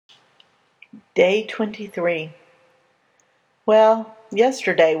Day 23. Well,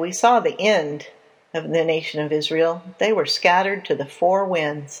 yesterday we saw the end of the nation of Israel. They were scattered to the four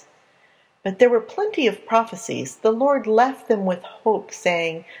winds. But there were plenty of prophecies. The Lord left them with hope,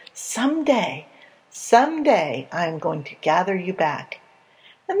 saying, someday I am going to gather you back.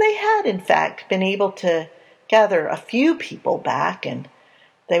 And they had, in fact, been able to gather a few people back, and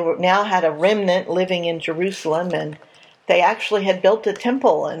they now had a remnant living in Jerusalem, and they actually had built a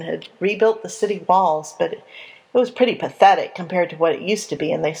temple and had rebuilt the city walls, but it was pretty pathetic compared to what it used to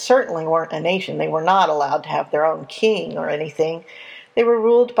be, and they certainly weren't a nation. They were not allowed to have their own king or anything. They were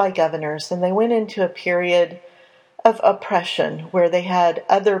ruled by governors, and they went into a period of oppression where they had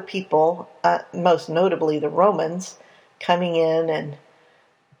other people, most notably the Romans, coming in and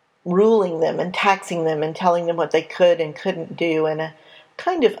ruling them and taxing them and telling them what they could and couldn't do, and a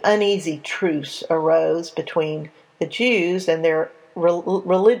kind of uneasy truce arose between the Jews and their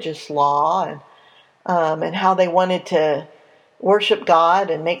religious law and how they wanted to worship God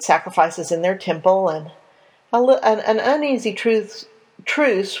and make sacrifices in their temple, and an uneasy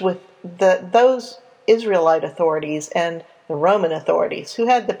truce with those Israelite authorities and the Roman authorities who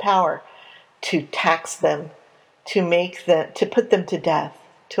had the power to tax them, to put them to death,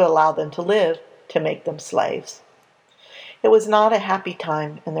 to allow them to live, to make them slaves. It was not a happy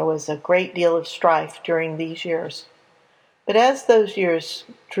time, and there was a great deal of strife during these years. But as those years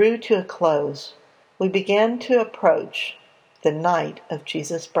drew to a close, we began to approach the night of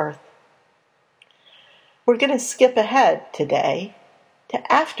Jesus' birth. We're going to skip ahead today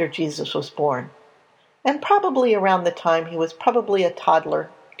to after Jesus was born, and probably around the time he was probably a toddler,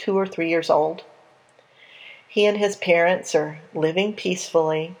 2 or 3 years old. He and his parents are living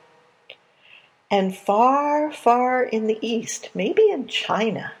peacefully, and far, far in the east, maybe in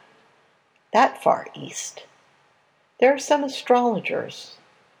China, that far east, there are some astrologers,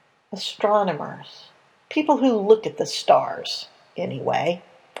 astronomers, people who look at the stars anyway.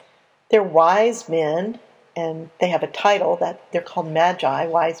 They're wise men, and they have a title that they're called magi.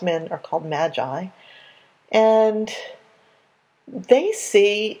 Wise men are called magi. And they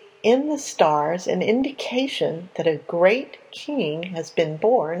see in the stars an indication that a great king has been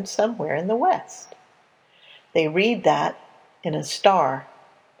born somewhere in the west. They read that in a star.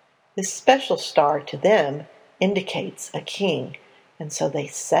 This special star to them indicates a king, and so they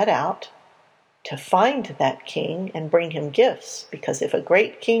set out to find that king and bring him gifts, because if a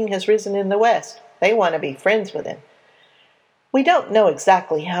great king has risen in the west, they want to be friends with him. We don't know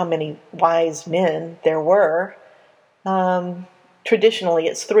exactly how many wise men there were. Traditionally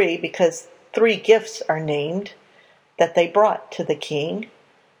it's 3, because 3 gifts are named that they brought to the king.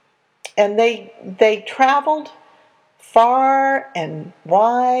 And they traveled far and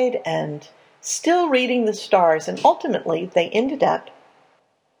wide and still reading the stars, and ultimately they ended up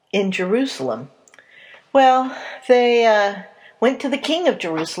in Jerusalem. Well, they went to the king of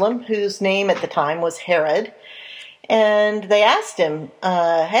Jerusalem, whose name at the time was Herod, and they asked him,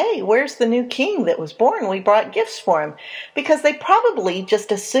 hey, where's the new king that was born? We brought gifts for him. Because they probably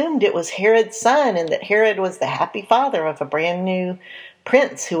just assumed it was Herod's son, and that Herod was the happy father of a brand new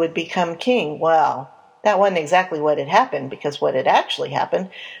prince who would become king. Well, that wasn't exactly what had happened, because what had actually happened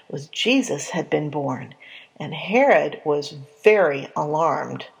was Jesus had been born. And Herod was very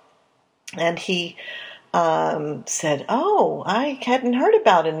alarmed. And he said, oh, I hadn't heard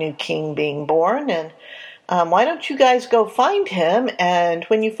about a new king being born, and why don't you guys go find him, and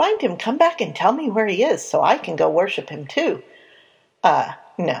when you find him, come back and tell me where he is so I can go worship him too.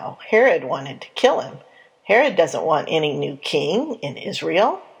 No, Herod wanted to kill him. Herod doesn't want any new king in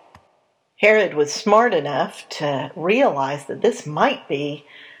Israel. Herod was smart enough to realize that this might be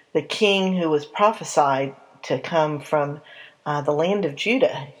the king who was prophesied to come from the land of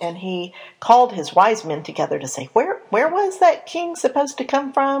Judah, and he called his wise men together to say, where was that king supposed to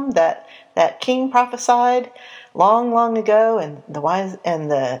come from? That king prophesied long ago. And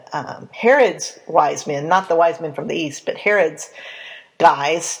Herod's wise men, not the wise men from the east, but Herod's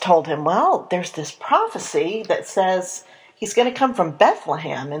guys told him, well, there's this prophecy that says he's going to come from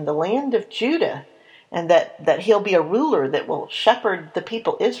Bethlehem in the land of Judah, and that he'll be a ruler that will shepherd the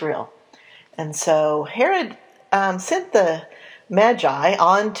people Israel. And so Herod sent the Magi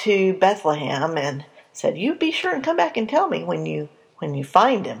on to Bethlehem and said, you be sure and come back and tell me when you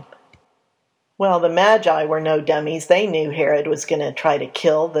find him. Well, the Magi were no dummies. They knew Herod was going to try to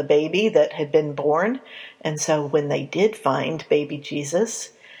kill the baby that had been born. And so when they did find baby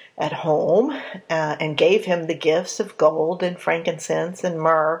Jesus at home and gave him the gifts of gold and frankincense and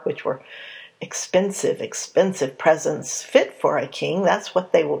myrrh, which were expensive presents fit for a king. That's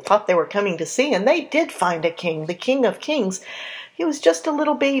what they thought they were coming to see. And they did find a king, the King of Kings. He was just a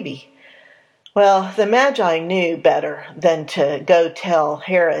little baby. Well, the Magi knew better than to go tell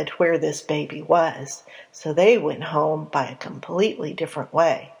Herod where this baby was, so they went home by a completely different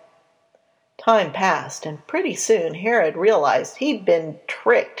way. Time passed, and pretty soon Herod realized he'd been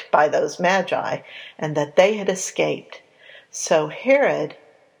tricked by those Magi and that they had escaped. So Herod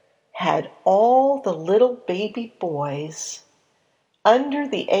had all the little baby boys under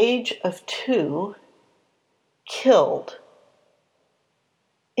the age of 2 killed.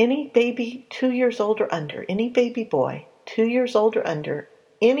 Any baby 2 years old or under, any baby boy 2 years old or under,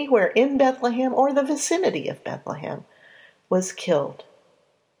 anywhere in Bethlehem or the vicinity of Bethlehem, was killed.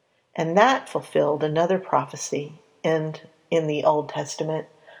 And that fulfilled another prophecy in the Old Testament.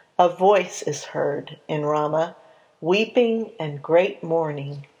 A voice is heard in Ramah, weeping and great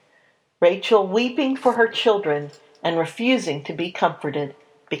mourning. Rachel weeping for her children and refusing to be comforted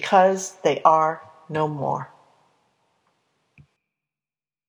because they are no more.